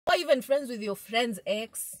Or even friends with your friend's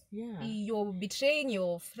ex. Yeah. You're betraying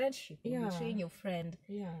your friendship. You're betraying your friend.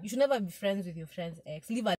 Yeah. You should never be friends with your friend's ex.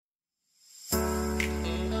 Leave a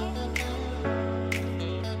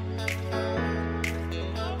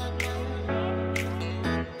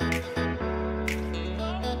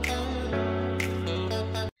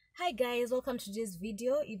Hi guys, welcome to today's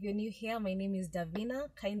video. If you're new here, my name is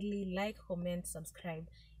Davina. Kindly like, comment, subscribe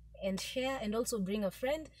and share, and also bring a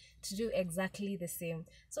friend to do exactly the same.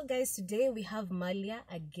 So guys, today we have Malia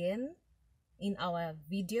again in our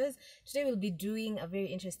videos. Today we'll be doing a very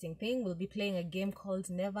interesting thing. We'll be playing a game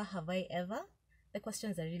called Never Have I Ever. The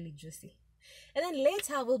questions are really juicy. And then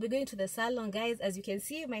later we'll be going to the salon. Guys, as you can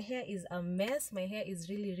see, my hair is a mess. My hair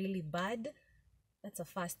is really bad. That's a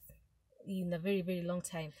first in a very long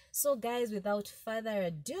time. So guys, without further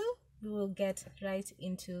ado, we will get right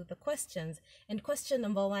into the questions. And question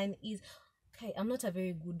number one is, okay, I'm not a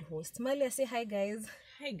very good host. Malia, say hi guys.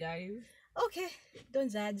 Hi guys. Okay,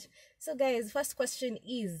 don't judge. So guys, first question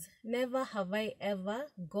is, never have I ever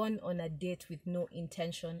gone on a date with no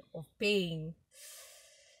intention of paying.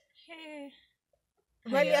 Hey.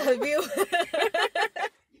 Malia, have you?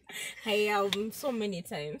 I have so many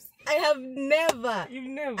times. I have never. You've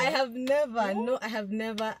never? I have never. No, I have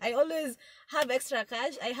never. I always have extra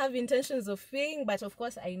cash. I have intentions of paying, but of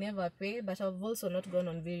course I never pay. But I've also not gone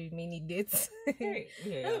on very many dates.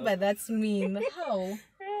 Yeah. But that's mean. How?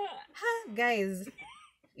 Guys,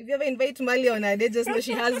 if you ever invite Malia on a date, just know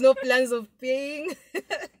she has no plans of paying.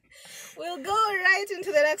 We'll go right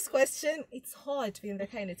into the next question. It's hot. In the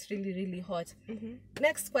kind, it's really hot.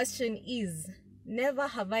 Next question is, never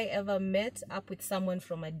have I ever met up with someone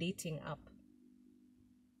from a dating app.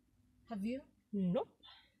 Have you? Nope.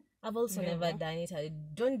 I've also never done it. I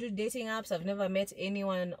don't do dating apps. I've never met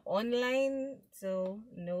anyone online, so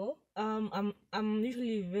no. I'm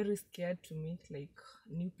usually very scared to meet like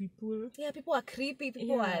new people. Yeah, people are creepy.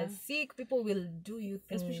 People are sick. People will do you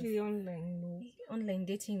things. Especially online. No. Online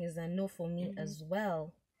dating is a no for me as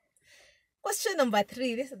well. Question number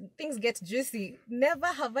 3. Things get juicy. Never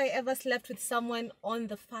have I ever slept with someone on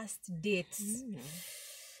the first date.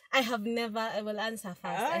 I have never. I will answer first.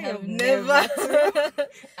 I have never.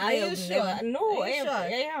 I am sure. Never. No, I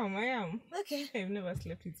am. Okay. I've never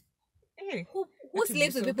slept with. Hey, who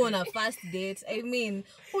sleeps with people on a first date? I mean,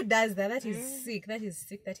 who does that? That is sick. That is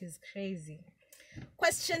sick. That is crazy.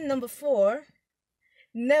 Question number 4.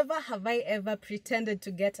 Never have I ever pretended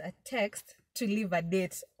to get a text to leave a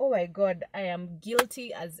date. Oh my god, I am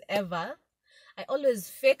guilty as ever. I always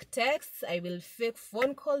fake texts. I will fake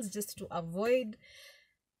phone calls just to avoid.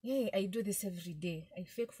 Yeah, I do this every day. I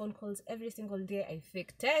fake phone calls every single day. I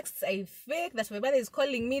fake texts. I fake that my brother is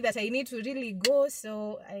calling me that I need to really go.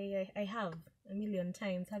 So I have a million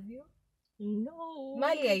times. Have you? No.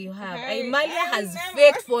 Malia, you have. Malia has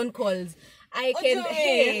faked phone calls.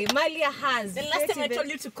 Hey, Malia has. The last time I told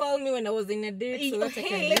you to call me when I was in a date. So that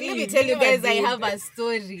hey, let me tell you guys, I have a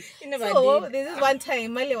story. So, this is one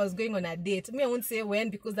time Malia was going on a date. Me, I won't say when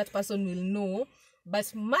because that person will know.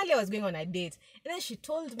 But Malia was going on a date. And then she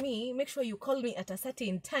told me, make sure you call me at a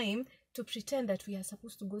certain time to pretend that we are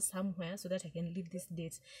supposed to go somewhere so that I can leave this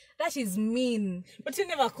date. That is mean. But you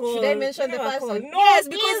never call. Should I mention the person? No, yes,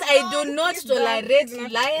 because I do not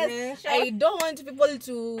tolerate liars. I don't want people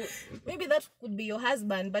to... Maybe that could be your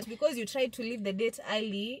husband, but because you tried to leave the date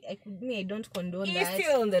early, I don't condone that. You're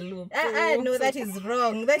still on the loop. No, that is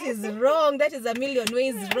wrong. That is wrong. That is a million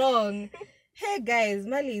ways wrong. Hey guys,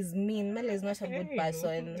 Mali is mean. Mali is not a good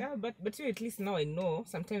person. Yeah, but you at least now I know.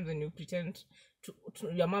 Sometimes when you pretend to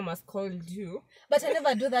your mom has called you. But I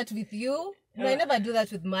never do that with you. No, I never do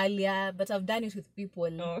that with Malia, but I've done it with people.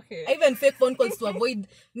 Oh, okay. I even fake phone calls to avoid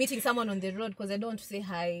meeting someone on the road because I don't want to say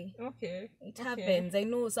hi. Okay. It happens. I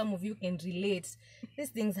know some of you can relate. These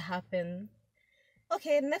things happen.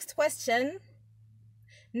 Okay, next question.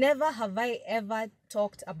 Never have I ever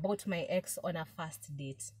talked about my ex on a first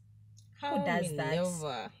date. Who does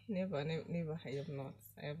that? Never. I have not.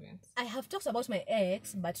 I haven't. I have talked about my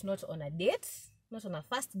ex, but not on a date. Not on a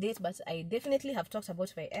first date, but I definitely have talked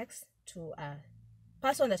about my ex to a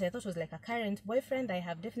person that I thought was like a current boyfriend. I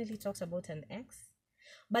have definitely talked about an ex.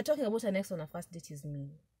 But talking about an ex on a first date is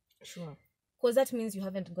mean. Sure. Because that means you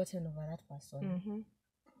haven't gotten over that person.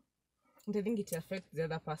 And I think it affects the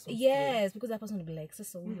other person. Yes, because that person will be like, so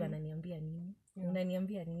unaniambia nini?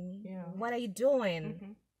 Unaniambia nini? What are you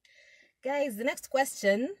doing? Guys, the next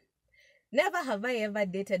question. Never have I ever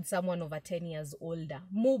dated someone over 10 years older.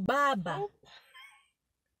 Mubaba.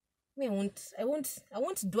 I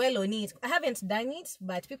won't dwell on it. I haven't done it,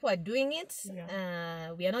 but people are doing it.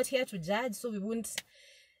 We are not here to judge, so we won't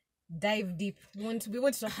dive deep. We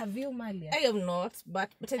want to have you, Malia. I am not, but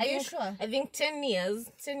I Are you think sure? I think 10 years.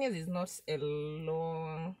 10 years is not a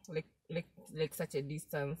long like such a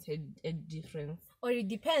distance, a difference. Or it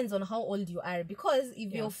depends on how old you are, because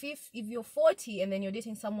if you're 40 and then you're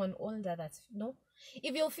dating someone older, that's no.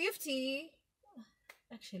 If you're 50,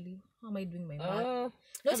 actually, how am I doing my math?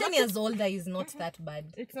 No, 10 years older is not that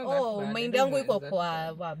bad. It's not that bad. Mind yangu iko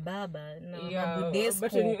kwa baba na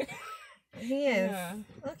mabudesco. Yes. Yeah.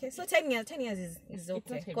 Okay, so 10 years is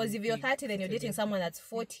okay. Because if you're 30 then you're dating someone that's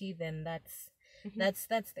 40, then that's I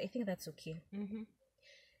think that's okay.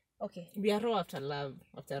 Okay. We are raw after love,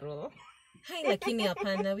 after all. Hi, lakini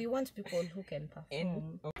hapana, we want people who can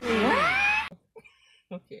perform.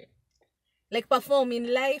 Okay. Like perform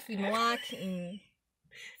in life, in work, in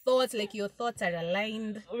thoughts, like your thoughts are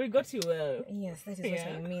aligned. We got you well. Yes, that is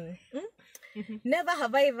what I mean. Never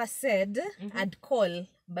have I ever said I'd call,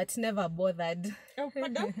 but never bothered. Oh,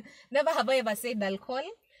 pardon? Never have I ever said I'll call,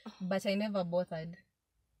 but I never bothered.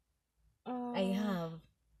 I have.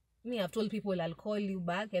 Me, I've told people I'll call you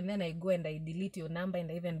back, and then I go and I delete your number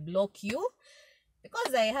and I even block you,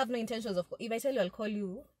 because I have no intentions of. If I tell you I'll call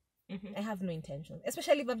you, I have no intentions.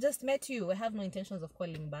 Especially if I've just met you, I have no intentions of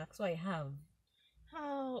calling back. So I have.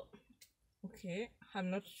 How? Okay,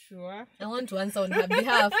 I'm not sure. I want to answer on her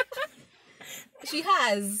behalf. She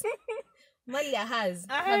has. Malia has.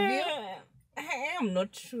 Have you? I am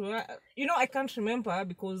not sure. You know, I can't remember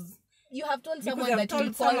because you have told someone I've that told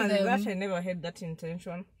you'll call someone them. that I never had that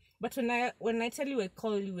intention. But when I tell you I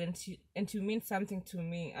call you and you mean something to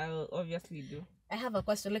me, I'll obviously do. I have a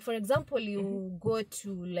question. Like, for example, you go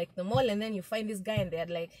to like the mall and then you find this guy and they're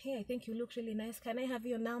like, hey, I think you look really nice. Can I have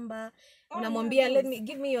your number? And Namwambia,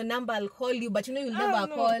 give me your number, I'll call you. But you know, you'll never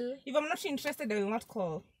call. If I'm not interested, I will not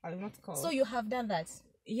call. So you have done that?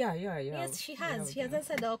 Yeah. Yes, she has. She has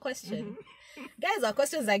answered our question. Guys, our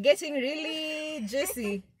questions are getting really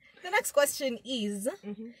juicy. The next question is,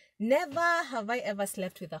 never have I ever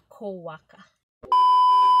slept with a co-worker.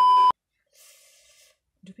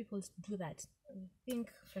 Do people do that? I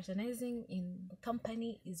think fraternizing in the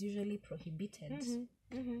company is usually prohibited.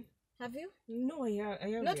 Have you? No, I have.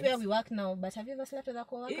 Not where we work now, but have you ever slept with a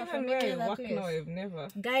co-worker? Even where I work now, I've never.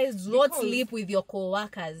 Guys, do not sleep with your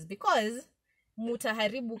co-workers, because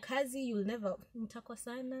mutaharibu kazi, you'll never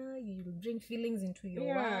mutakosana, you'll bring feelings into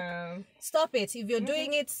your work. Stop it. If you're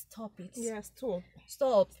doing it, stop it. Yeah, stop.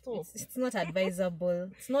 It's not advisable.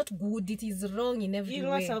 It's not good. It is wrong in every way. You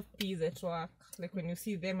don't have peace at work, like when you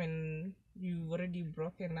see them and you've already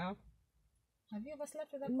broken up. Have you ever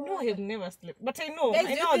slept with a co-worker? No, I have never slept. But I know. Guys,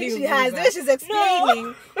 I know think she has. There she's explaining.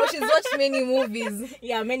 No. But she's watched many movies.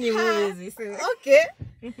 Yeah, many movies. Okay.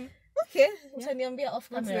 Okay. Utaniambia off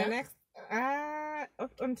camera. On to the next.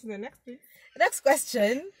 On to the next thing. Next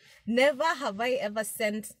question. Never have I ever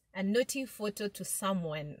sent a naughty photo to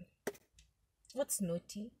someone. What's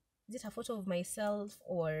naughty? Is it a photo of myself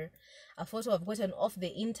or a photo I've gotten off the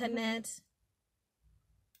internet?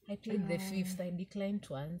 I plead the fifth. I decline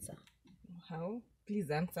to answer. How? Please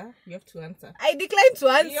answer. You have to answer. I decline to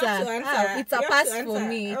answer. You have to answer. It's a pass for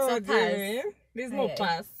me. It's a pass. There's no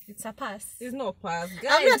pass. It's a pass. There's no pass.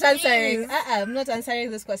 Guys, I'm not answering. I'm not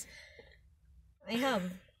answering this question. I have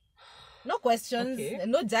no questions,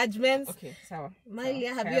 no judgments. Okay, sour.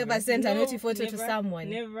 Malia, have you ever sent a naughty photo to someone?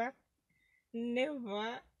 Never. Do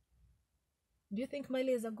you think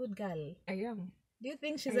Malia is a good girl? I am. Do you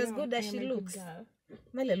think she's as good as she looks?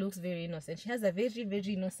 Malia looks very innocent. She has a very,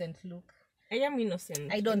 very innocent look. I am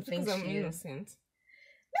innocent. I don't think I'm innocent.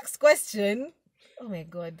 Next question. Oh my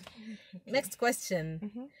God. Okay. Next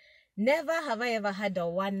question. Never have I ever had a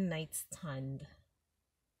one-night stand.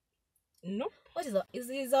 Nope. What is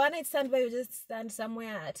a one-night stand where you just stand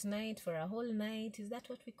somewhere at night for a whole night? Is that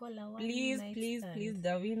what we call a one-night stand? Please,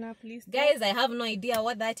 Davina, please. Guys, I have no idea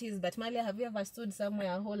what that is, but Malia, have you ever stood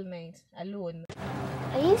somewhere a whole night alone?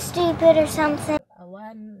 Are you stupid or something? A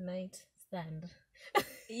one-night stand.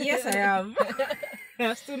 Yes, I have.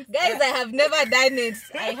 Guys, I have never done it.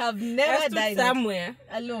 I have never done it. Somewhere.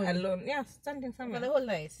 Alone. Yeah, standing somewhere. For the whole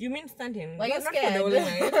night. You mean standing? Were you scared? Not for the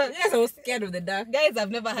whole night. Yes, I was scared of the dark. Guys,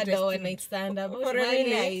 I've never had a one-night stand. Malia,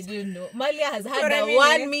 I don't know. Malia has had a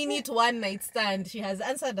 1 minute one-night stand. She has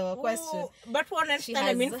answered our question. But one-night stand,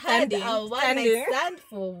 I mean standing. She has had a one-night stand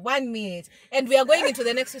for 1 minute. And we are going into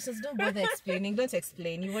the next questions. Don't bother explaining. Don't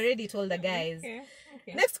explain. You've already told the guys.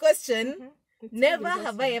 Okay. Next question. Never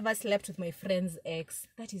have I ever slept with my friend's ex.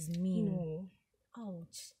 That is mean. No.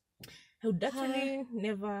 Ouch. I would actually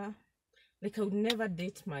never, I would never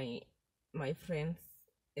date my friend's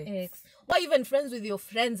Ex. Why even friends with your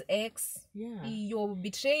friend's ex? Yeah. You're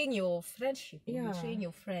betraying your friendship. You're Yeah. betraying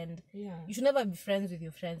your friend. Yeah. You should never be friends with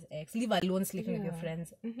your friend's ex. Leave alone sleeping with your Yeah.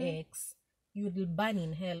 friend's ex. You will burn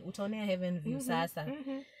in hell. Utaonea heaven view sasa.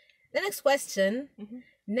 Mm-hmm. The next question.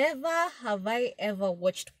 Never have I ever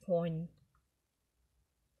watched porn.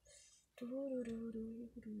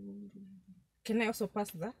 Can I also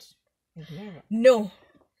pass that? I've never. No.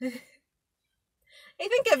 I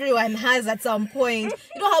think everyone has at some point.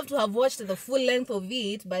 You don't have to have watched the full length of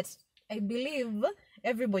it, but I believe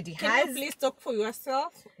everybody Can has. you please talk for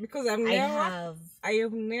yourself? Because I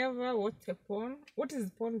have never watched a porn. What is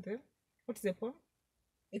porn then? What is a porn?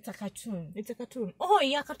 It's a cartoon. It's a cartoon. Oh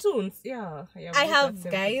yeah, cartoons. Yeah. I have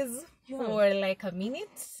guys for like a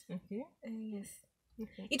minute. Okay. Yes.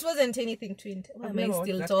 Okay. It wasn't anything to Why I've am I never watched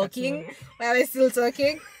still that talking? cartoon. Why am I still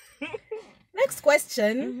talking? Next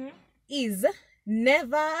question is,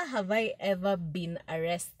 never have I ever been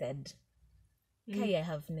arrested. Kai, I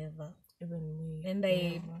have never. Even me. And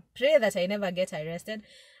I pray that I never get arrested.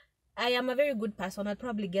 I am a very good person. I'd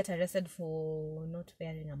probably get arrested for not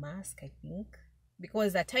wearing a mask, I think.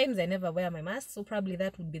 Because at times I never wear my mask, so probably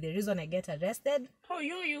that would be the reason I get arrested. Oh,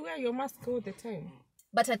 you wear your mask all the time.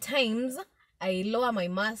 But at times I lower my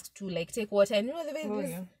mask to like take water, and you know the way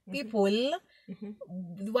these people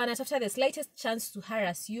wanatafuta the slightest chance to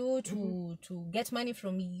harass you, to get money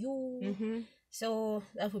from you. So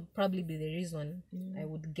that would probably be the reason I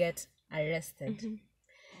would get arrested.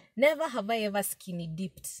 Never have I ever skinny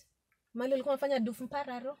dipped. Mali ulikuwa unafanya dufu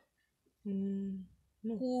mpararo?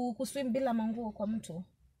 No. Kuswim bila manguo kwa mto?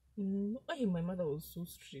 My mother was so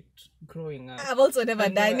strict growing up. I've also never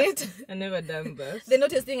done it. I never done that. The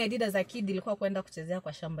notice thing I did as a kid ilikuwa kwenda kuchezea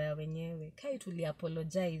kwa shamba ya wenyewe. Kai tuli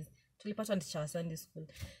apologize. Tulipatwa na teacher wa Sunday school.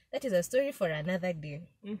 That is a story for another day.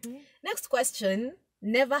 Next question.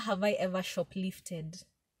 Never have I ever shoplifted.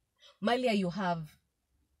 Malia, you have.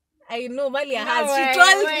 I know Malia has. She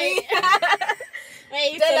told me.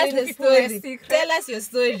 Tell us the story. Tell us your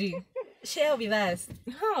story. Share with us.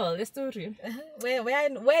 Oh, the story.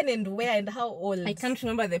 When and how old? I can't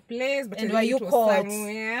remember the place, but and were you caught?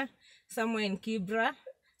 Somewhere in Kibra.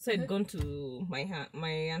 So I'd gone to my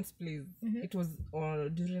aunt's place. It was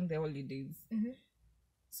during the holidays.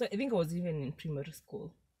 So I think I was even in primary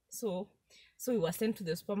school. So we were sent to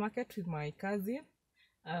the supermarket with my cousin.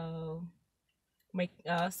 So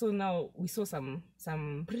now we saw some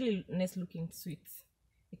really nice looking sweets.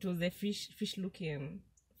 It was a fish looking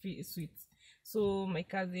sweets. So my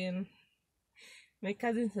cousin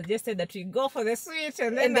suggested that we go for the sweets,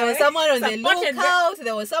 and then there was someone on the lookout.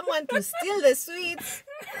 There was someone to steal the sweets.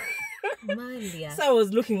 Malia. So I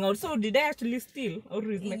was looking out. So did I actually steal, or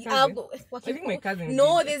is my cousin? I think my cousin.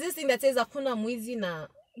 No, there's this thing that says hakuna mwizi na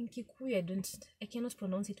in Kikuyu. I cannot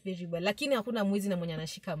pronounce it very well. Lakini hakuna mwizi na mwenye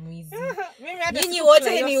anashika mwizi. Nyinyi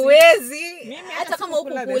wote ni wezi. Hata kama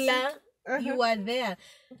ukukula, you are there.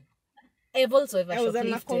 I've also ever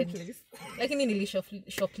shoplifted. Lakini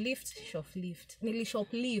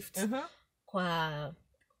shoplift kwa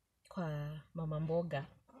mama mboga.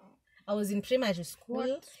 I was in primary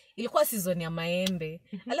school. Ilikuwa season ya maembe.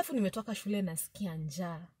 Alafu nimetoka shule nasikia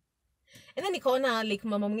njaa. And then nikaona like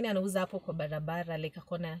mama mwingine anauza hapo kwa barabara, like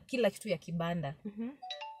akona kila kitu ya kibanda.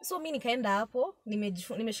 So mimi nikaenda hapo,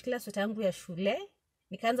 nimeshikilia sweta yangu ya shule.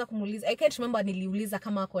 Nikaanza kumuuliza. I can't remember niliuliza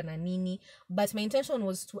kama ako na nini, but my intention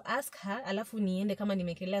was to ask her, alafu niende kama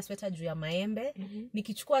nimekelea sweta juu ya maembe.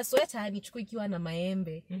 Nikichukua sweta nichukue ikiwa na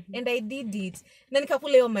maembe. And I did it. Na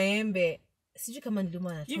nikakula hiyo maembe. Sijui kama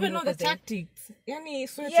niliuma na tumbo. Even know the tactics. Yani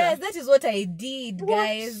sweta. Yes, that is what I did,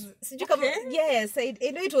 guys. Sijui kama yes, I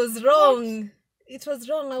know it was wrong. It was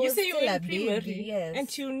wrong. I was still a baby. Yes.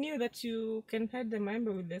 And you knew that you can hide the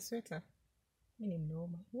maembe with the sweater.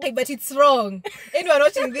 But it's wrong. Anyone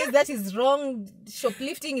watching this, that is wrong.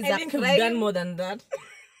 Shoplifting is a crime. I think you've done more than that.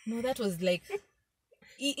 No, that was like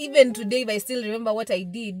even today, if I still remember what I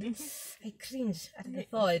did, I cringe at the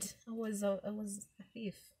thought. I was a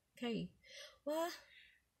thief. Okay. What?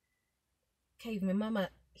 Okay, if my mama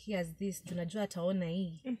hears this, tunajua ataona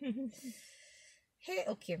hii. Hey,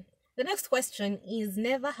 okay. The next question is,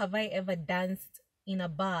 never have I ever danced in a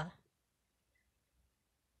bar.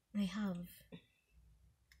 I have.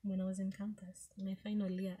 When I was in campus, in my final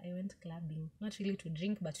year, I went clubbing. Not really to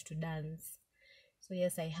drink, but to dance. So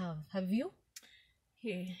yes, I have. Have you?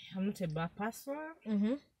 Hey, I'm not a bar person.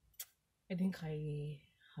 I think I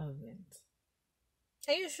haven't.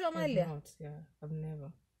 Are you sure, Malia? I've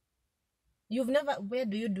never. You've never? Where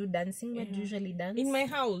do you do dancing? Where do you usually dance? In my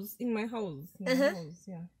house.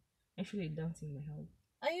 Yeah. I usually dance in my house.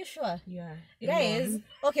 Are you sure? Yeah. Guys, alone.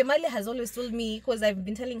 okay, Malia has always told me, because I've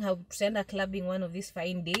been telling her to end her clubbing one of these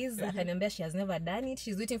fine days. Akaniambia she has never done it.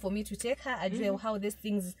 She's waiting for me to take her. I do how these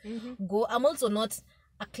things go. I'm also not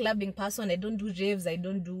a clubbing person. I don't do raves. I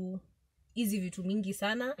don't do easy vitu mingi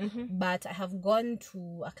sana. But I have gone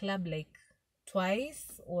to a club like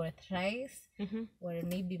twice or thrice, or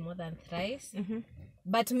maybe more than thrice.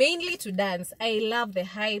 But mainly to dance. I love the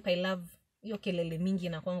hype. I love hiyo kelele mingi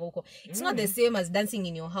inakwanga huko. It's not the same as dancing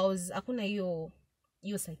in your house. Hakuna hiyo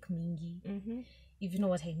psych mingi. If you know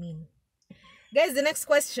what I mean. Guys, the next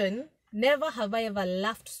question. Never have I ever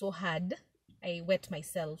laughed so hard I wet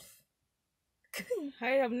myself. I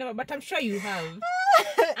have never, but I'm sure you have.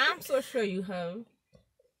 I'm so sure you have.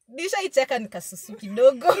 Nishaicheka nikasusu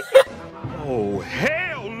kidogo. Oh,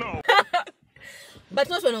 hell no! But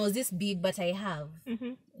not when I was this big, but I have.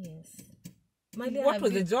 Yes. Malia, What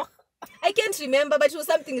was the joke? I can't remember, but it was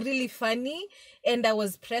something really funny. And I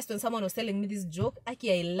was pressed when someone was telling me this joke.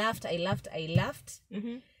 Aki, I laughed.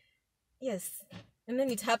 Yes. And then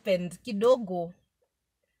it happened. Kidogo.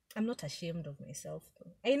 I'm not ashamed of myself,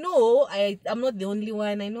 though. I know I'm not the only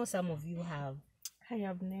one. I know some of you have. I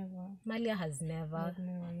have never. Malia has never. I've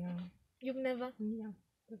never, yeah. You've never? Yeah,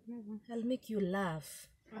 I've never. I'll make you laugh.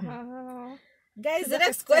 Uh-huh. Guys, the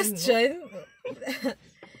next question.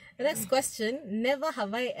 The next question. Never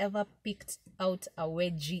have I ever picked out a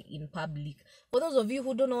wedgie in public. For those of you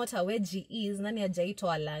who don't know what a wedgie is, nani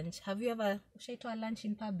hajaitwa lunch? Have you ever shaitwa lunch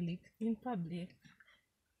in public? In public?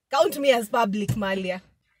 Count me as public, Malia.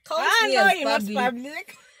 Count me no, as you're public. not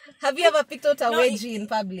public. Have you ever picked out a wedgie in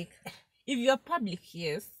public? If you're public,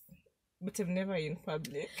 yes. But I'm never in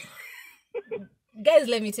public. Guys,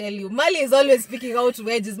 let me tell you, Mali is always picking out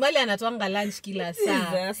wedges. Mali anatoanga lunch kila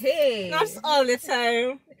saa. Hey. Not all the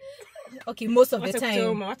time. Okay, most of the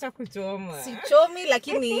time. Wacha kuchoma. Sichomi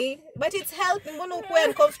lakini, but it's healthy. Mbona ukuwe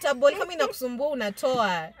uncomfortable? Kama inakusumbua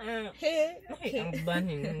unatoa. Hey. I'm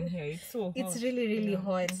burning in here. It's so hot. It's really, really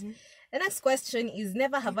hot. The next question is,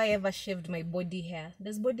 never have I ever shaved my body hair.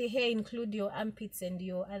 Does body hair include your armpits and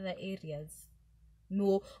your other areas?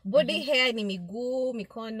 No. Body hair ni miguu,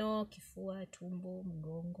 mikono, kifua, tumbo,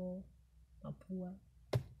 mgongo, mapua.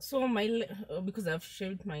 So because I've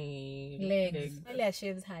shaved my legs. Malia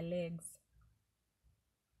shaves her legs.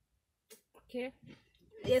 Okay.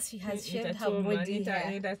 Yes, she has shaved her body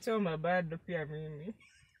hair. Nitachoma bado pia mimi.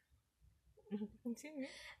 Continue.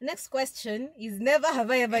 Next question is, never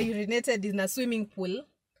have I ever urinated in a swimming pool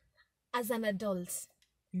as an adult.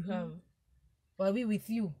 You have. Were we with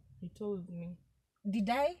you? You told me. Did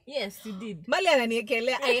I? Yes, you did. Malia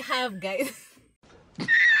ananiekelea. I have, guys.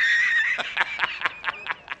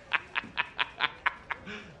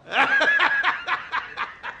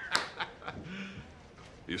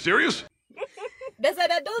 You serious? Does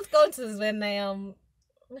an adult count as when I am?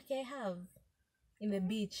 Okay, I have. In the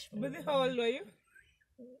beach. But how old were you?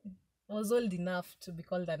 I was old enough to be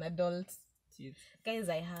called an adult. Jeez. Guys,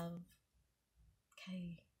 I have.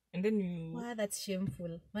 Okay. And then you... Wow, that's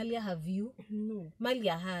shameful. Malia, have you? No.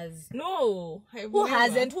 Malia has. No. Who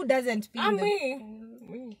hasn't? Who doesn't pee in the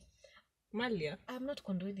me. Malia. I'm not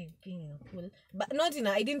condoning peeing in a pool. But not in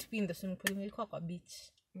a... I didn't pee in the swimming pool. Nilikuwa kwa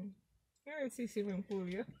beach. I see swimming pool,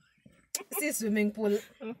 yeah. See swimming pool.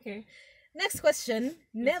 Okay. Next question.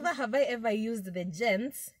 Never have I ever used the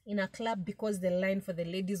gents in a club because the line for the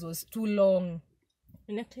ladies was too long.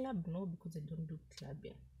 In a club, no, because I don't do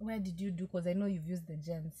clubbing. Where did you do? Because I know you've used the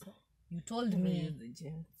gents. You told me. I use the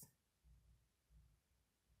gents.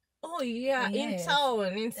 Oh, yeah. Yes. In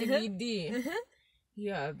town, in CBD.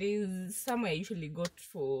 Yeah, there's somewhere I usually go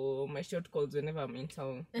for my short calls whenever I'm in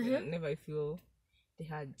town. Whenever I feel the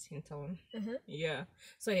hard in town. Yeah.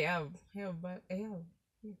 So I have.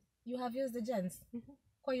 You have used the gents?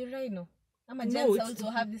 Kwa urino? Ama No, gents it's- also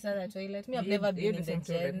have this other toilet. Me, I've never been in the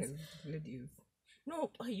gents. Ladies.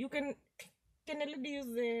 No, you can a lady use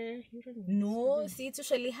the urinal? No, see, it's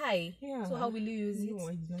usually high. Yeah. So how will you use it? No,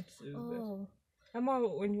 I did not use that. Oh.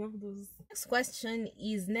 When you have those... Next question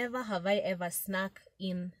is, never have I ever snuck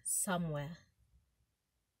in somewhere.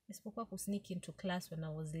 Isipokuwa kusneak into class when I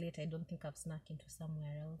was late. I don't think I've snuck into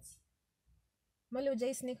somewhere else. Mali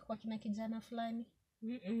hujai sneak kwa kina kijana fulani?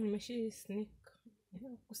 Nimeshi sneak.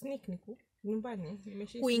 Kusneak niku nyumbani.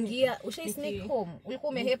 Kuingia, ushai sneak home?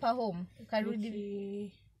 Ulikuwa umehepa home?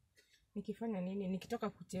 Ukarudi? Nikifanya nini? Nikitoka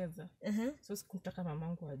kucheza. So sikutaka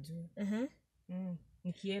mamangu ajue.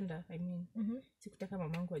 Nikienda, sikutaka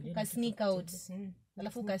mamangu ajue. Ka sneak out.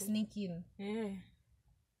 Alafu ka sneak in.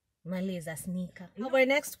 Mali is a sneaker. Our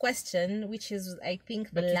next question, which is I think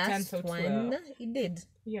the But last one. It did.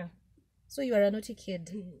 Yeah. So you are a naughty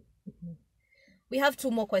kid. We have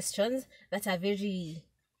two more questions that are very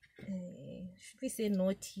should we say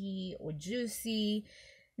naughty or juicy?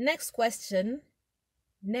 Next question.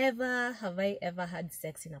 Never have I ever had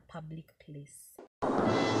sex in a public place.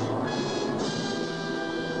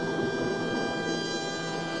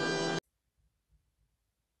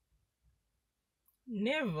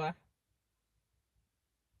 Never.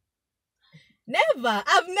 Never.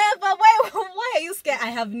 I've never. Why are you scared?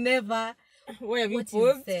 I have never. Why have you What is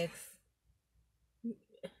paused? sex?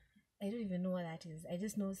 I don't even know what that is. I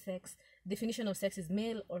just know sex. Definition of sex is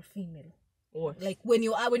male or female. What? Like when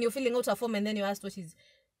you're filling out a form and then you ask what is,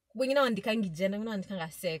 when you know andikangi gender, you know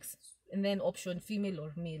andikanga sex, and then option female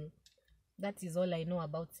or male. That is all I know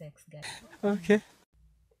about sex, guys. Okay.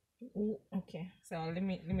 Ooh, okay. So let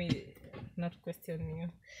me not question you.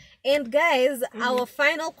 And guys, our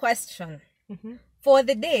final question for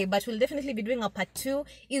the day, but we'll definitely be doing a part 2,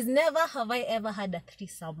 is never have I ever had a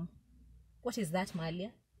threesome. What is that,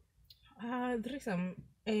 Malia? Threesome.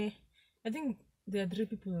 I think there are 3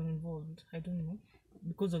 people involved. I don't know.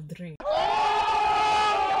 Because of 3.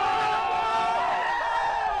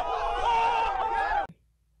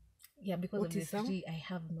 Yeah, because What of the is some? 3, I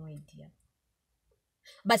have no idea.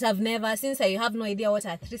 But I've never, since I have no idea what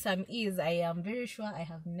a threesome is, I am very sure I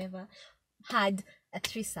have never had a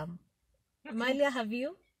threesome. Okay. Malia, have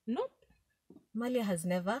you? Nope. Malia has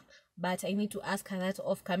never, but I need to ask her that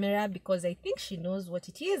off camera because I think she knows what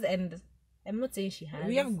it is, and I'm not saying she has.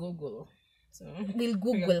 We have Google. So We'll we are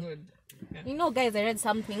Google. good. Yeah. You know, guys, I read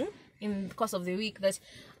something in the course of the week that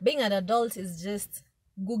being an adult is just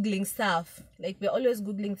Googling stuff. Like, we're always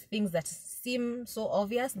Googling things that seem so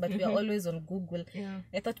obvious, but we're always on Google. Yeah.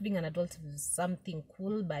 I thought being an adult was something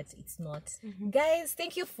cool, but it's not. Guys,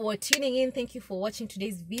 thank you for tuning in. Thank you for watching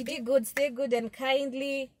today's video. Stay good, and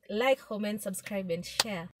kindly like, comment, subscribe, and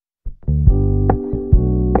share.